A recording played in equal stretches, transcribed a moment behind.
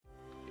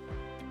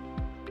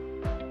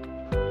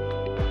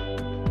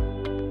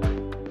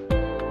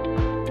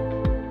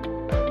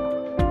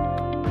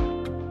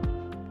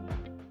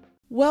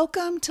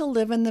Welcome to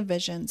Live in the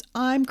Visions.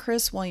 I'm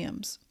Chris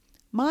Williams.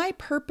 My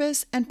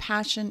purpose and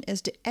passion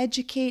is to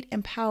educate,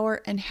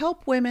 empower, and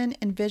help women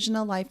envision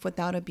a life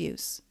without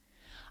abuse.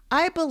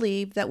 I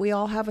believe that we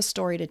all have a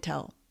story to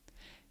tell.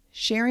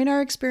 Sharing our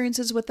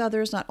experiences with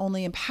others not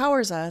only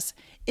empowers us,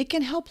 it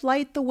can help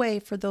light the way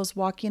for those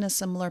walking a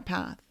similar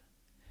path.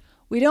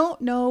 We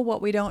don't know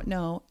what we don't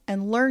know,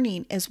 and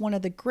learning is one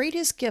of the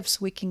greatest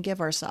gifts we can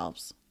give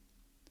ourselves.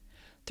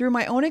 Through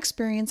my own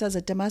experience as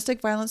a domestic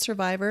violence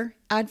survivor,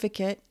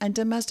 advocate, and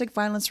domestic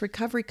violence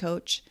recovery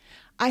coach,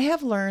 I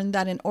have learned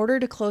that in order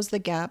to close the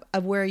gap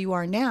of where you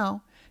are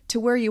now to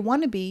where you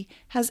want to be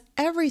has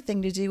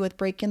everything to do with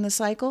breaking the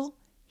cycle,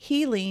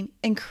 healing,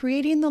 and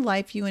creating the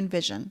life you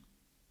envision.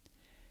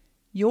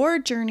 Your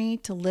journey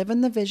to live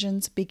in the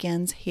visions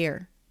begins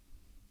here.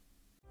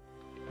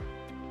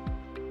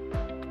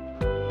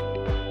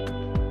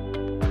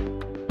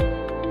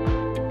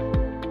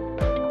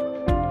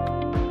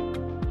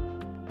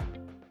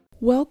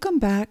 Welcome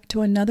back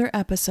to another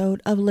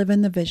episode of Live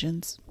in the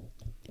Visions.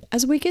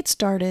 As we get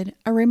started,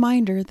 a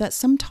reminder that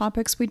some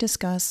topics we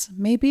discuss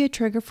may be a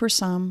trigger for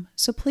some,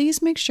 so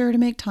please make sure to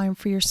make time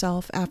for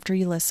yourself after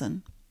you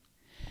listen.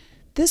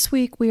 This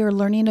week we are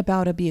learning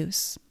about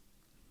abuse.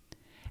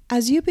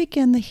 As you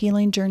begin the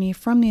healing journey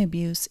from the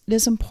abuse, it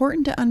is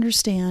important to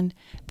understand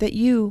that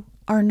you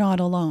are not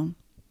alone.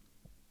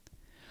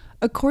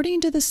 According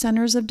to the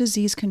Centers of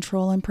Disease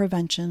Control and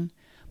Prevention,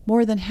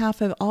 more than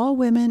half of all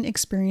women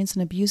experience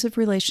an abusive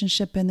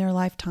relationship in their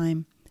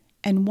lifetime,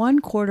 and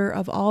 1/4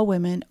 of all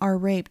women are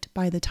raped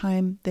by the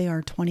time they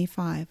are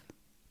 25.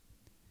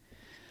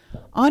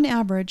 On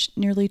average,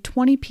 nearly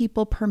 20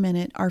 people per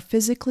minute are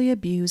physically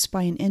abused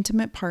by an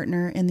intimate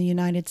partner in the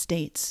United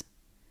States.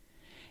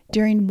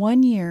 During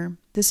 1 year,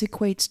 this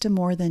equates to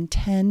more than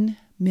 10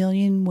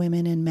 million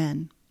women and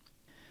men.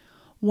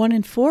 1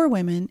 in 4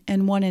 women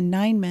and 1 in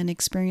 9 men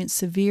experience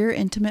severe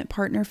intimate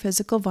partner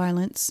physical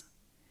violence,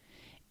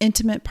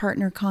 intimate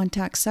partner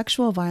contact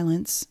sexual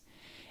violence,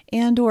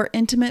 and or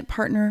intimate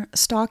partner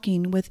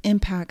stalking with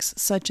impacts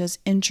such as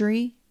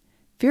injury,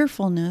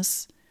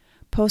 fearfulness,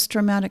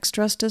 post-traumatic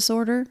stress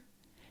disorder,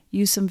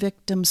 use of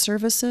victim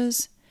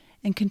services,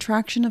 and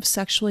contraction of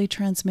sexually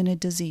transmitted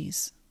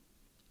disease.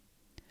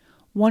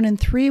 1 in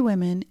 3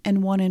 women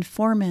and 1 in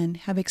 4 men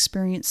have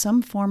experienced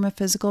some form of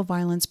physical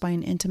violence by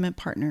an intimate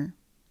partner.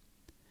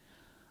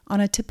 On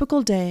a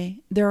typical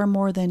day, there are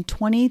more than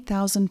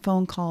 20,000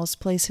 phone calls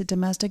placed at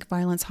domestic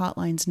violence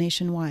hotlines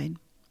nationwide.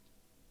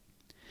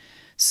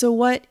 So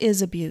what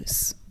is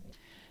abuse?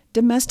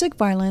 Domestic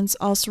violence,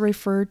 also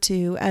referred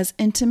to as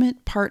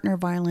intimate partner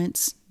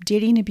violence,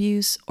 dating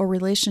abuse, or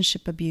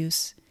relationship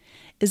abuse,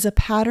 is a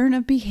pattern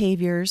of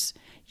behaviors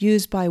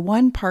used by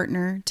one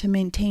partner to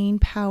maintain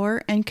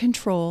power and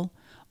control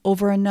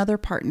over another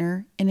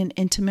partner in an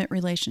intimate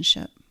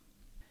relationship.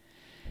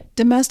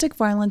 Domestic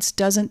violence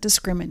doesn't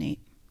discriminate.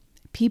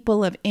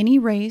 People of any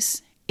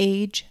race,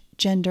 age,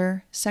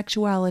 gender,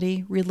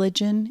 sexuality,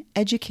 religion,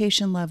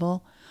 education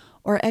level,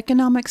 or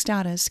economic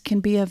status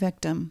can be a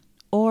victim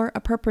or a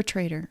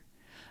perpetrator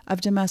of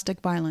domestic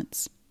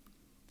violence.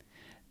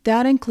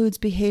 That includes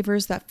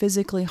behaviors that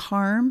physically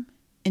harm,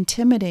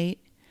 intimidate,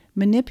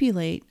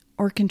 manipulate,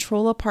 or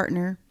control a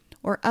partner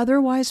or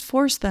otherwise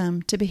force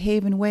them to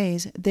behave in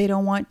ways they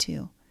don't want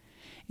to,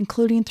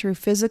 including through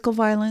physical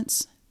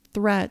violence,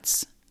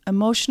 threats,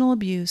 emotional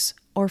abuse,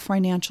 or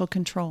financial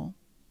control.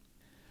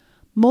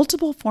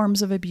 Multiple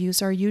forms of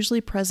abuse are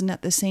usually present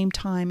at the same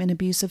time in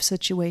abusive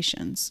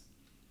situations.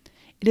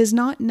 It is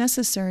not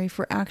necessary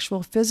for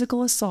actual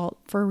physical assault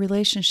for a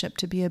relationship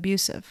to be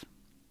abusive.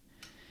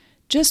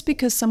 Just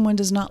because someone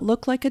does not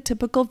look like a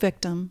typical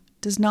victim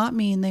does not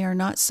mean they are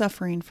not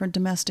suffering from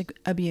domestic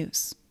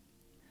abuse.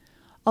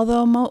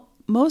 Although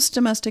most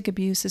domestic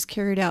abuse is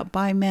carried out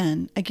by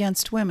men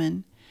against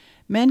women,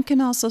 men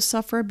can also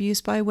suffer abuse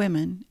by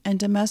women, and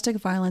domestic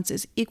violence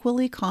is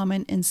equally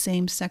common in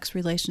same-sex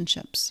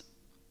relationships.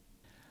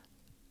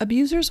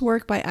 Abusers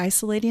work by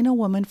isolating a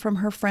woman from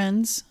her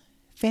friends,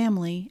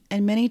 family,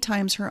 and many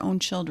times her own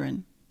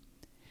children.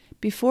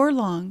 Before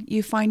long,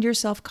 you find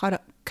yourself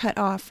cut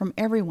off from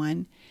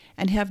everyone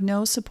and have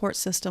no support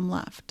system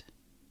left.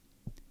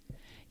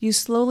 You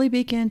slowly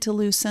begin to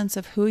lose sense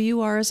of who you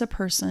are as a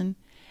person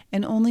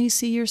and only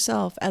see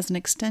yourself as an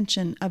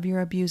extension of your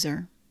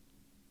abuser.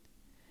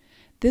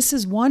 This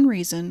is one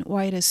reason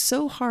why it is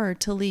so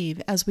hard to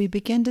leave, as we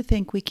begin to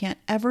think we can't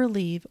ever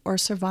leave or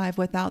survive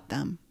without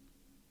them.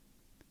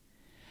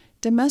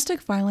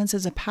 Domestic violence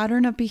is a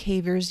pattern of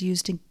behaviors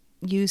used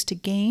to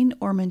gain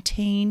or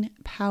maintain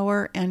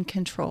power and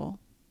control.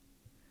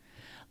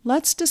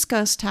 Let's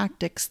discuss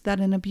tactics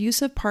that an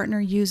abusive partner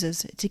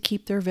uses to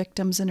keep their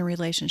victims in a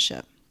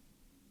relationship.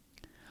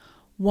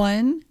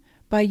 1.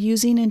 By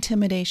using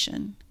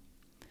intimidation,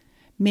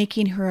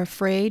 making her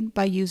afraid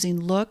by using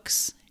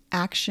looks,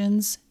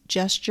 actions,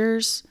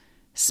 gestures,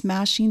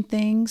 smashing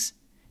things,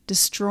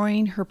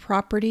 destroying her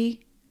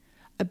property,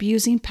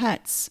 abusing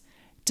pets,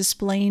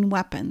 displaying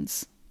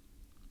weapons.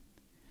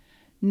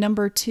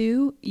 Number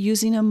 2,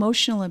 using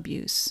emotional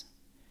abuse,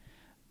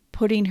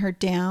 putting her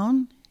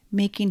down,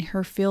 making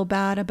her feel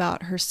bad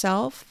about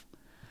herself,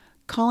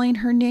 calling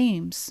her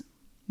names,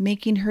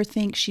 making her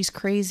think she's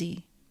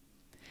crazy,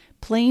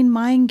 playing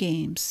mind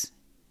games,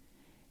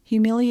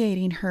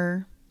 humiliating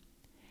her,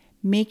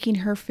 making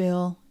her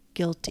feel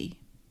guilty.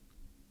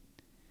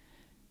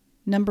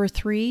 Number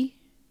 3,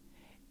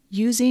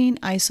 using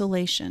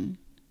isolation,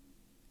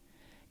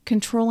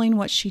 controlling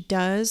what she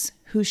does,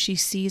 who she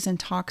sees and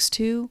talks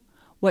to,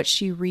 what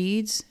she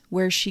reads,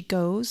 where she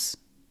goes,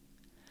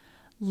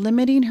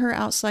 limiting her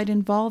outside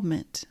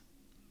involvement,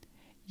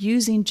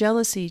 using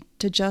jealousy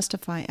to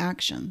justify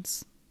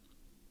actions.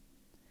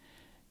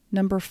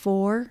 Number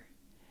 4,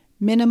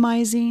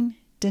 minimizing,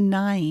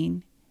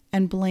 denying,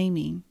 and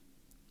blaming,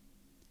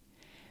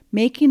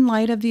 making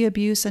light of the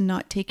abuse and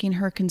not taking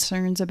her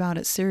concerns about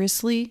it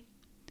seriously,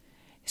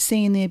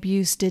 saying the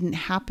abuse didn't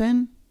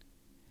happen,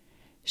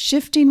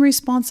 shifting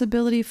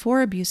responsibility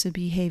for abusive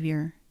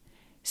behavior,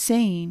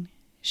 saying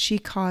she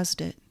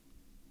caused it.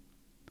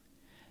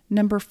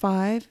 Number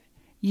 5,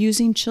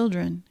 using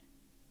children,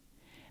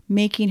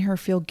 making her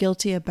feel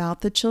guilty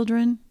about the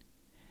children,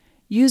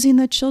 using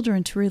the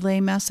children to relay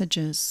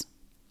messages,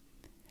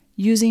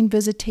 using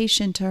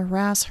visitation to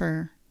harass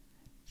her,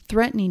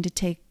 threatening to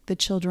take the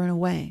children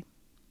away.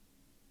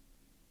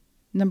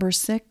 Number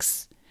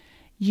 6,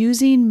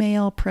 using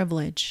male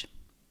privilege,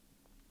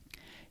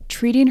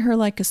 treating her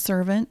like a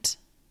servant,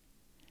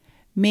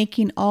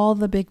 making all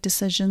the big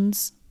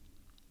decisions,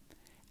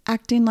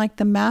 acting like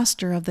the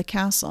master of the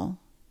castle,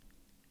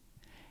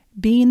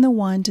 being the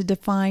one to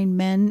define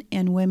men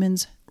and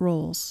women's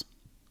roles.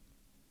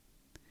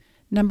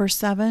 Number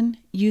 7,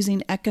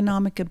 using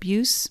economic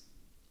abuse,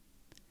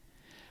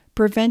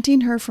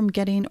 preventing her from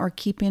getting or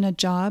keeping a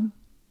job,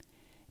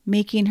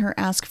 making her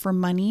ask for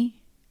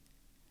money,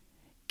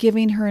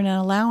 giving her an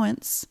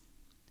allowance,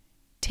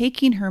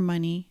 taking her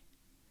money,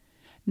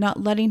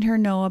 not letting her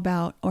know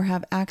about or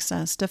have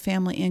access to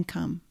family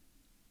income.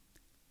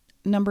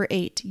 Number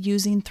 8,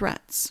 using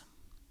threats,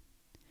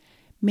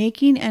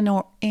 making and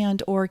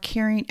or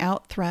carrying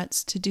out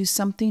threats to do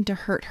something to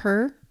hurt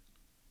her,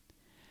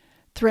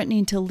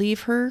 threatening to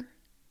leave her,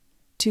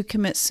 to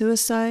commit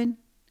suicide,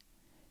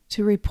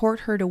 to report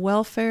her to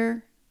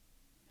welfare,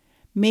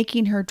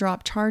 making her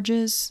drop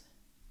charges,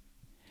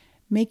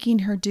 making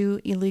her do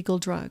illegal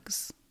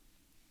drugs.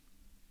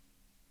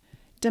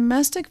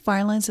 Domestic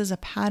violence is a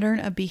pattern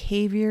of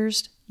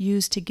behaviors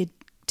used to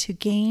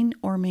gain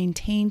or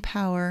maintain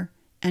power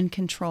and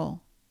control.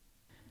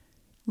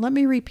 Let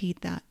me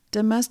repeat that.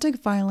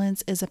 Domestic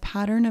violence is a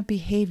pattern of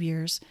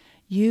behaviors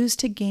used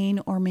to gain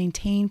or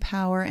maintain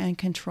power and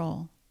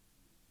control.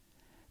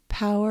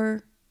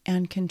 Power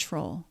and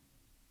control.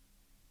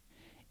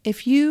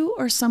 If you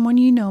or someone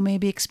you know may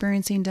be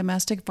experiencing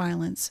domestic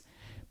violence,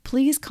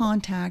 please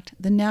contact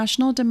the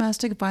National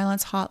Domestic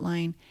Violence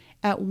Hotline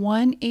at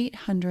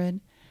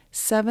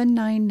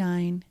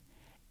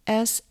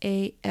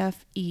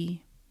 1-800-799-SAFE.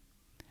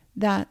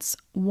 That's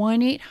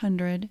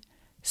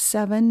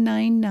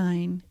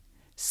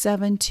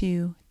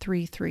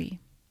 1-800-799-7233.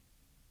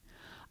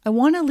 I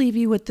want to leave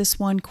you with this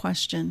one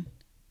question.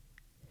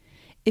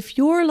 If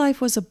your life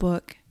was a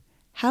book,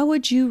 how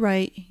would you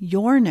write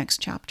your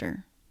next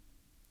chapter?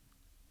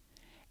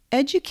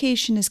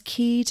 Education is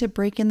key to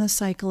breaking the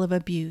cycle of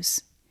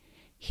abuse.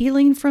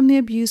 Healing from the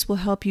abuse will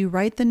help you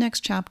write the next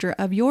chapter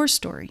of your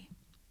story.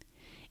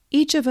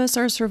 Each of us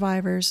are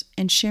survivors,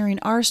 and sharing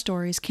our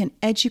stories can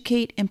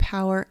educate,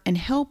 empower, and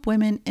help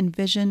women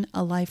envision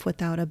a life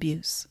without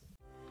abuse.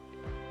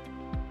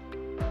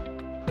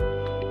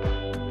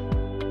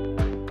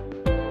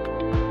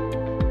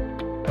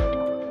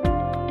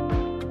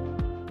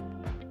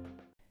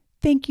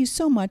 Thank you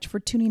so much for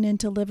tuning in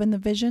to Live in the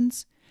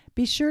Visions.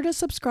 Be sure to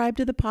subscribe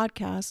to the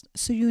podcast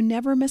so you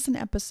never miss an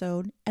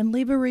episode, and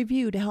leave a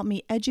review to help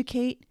me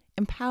educate,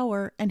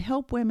 empower, and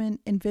help women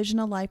envision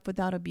a life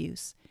without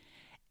abuse.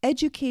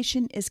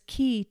 Education is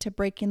key to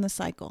breaking the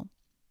cycle.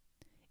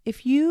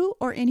 If you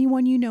or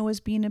anyone you know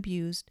is being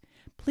abused,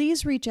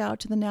 please reach out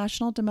to the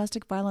National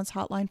Domestic Violence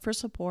Hotline for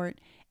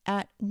support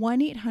at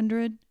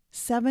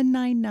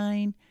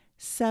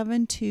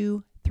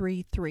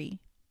 1-800-799-7233.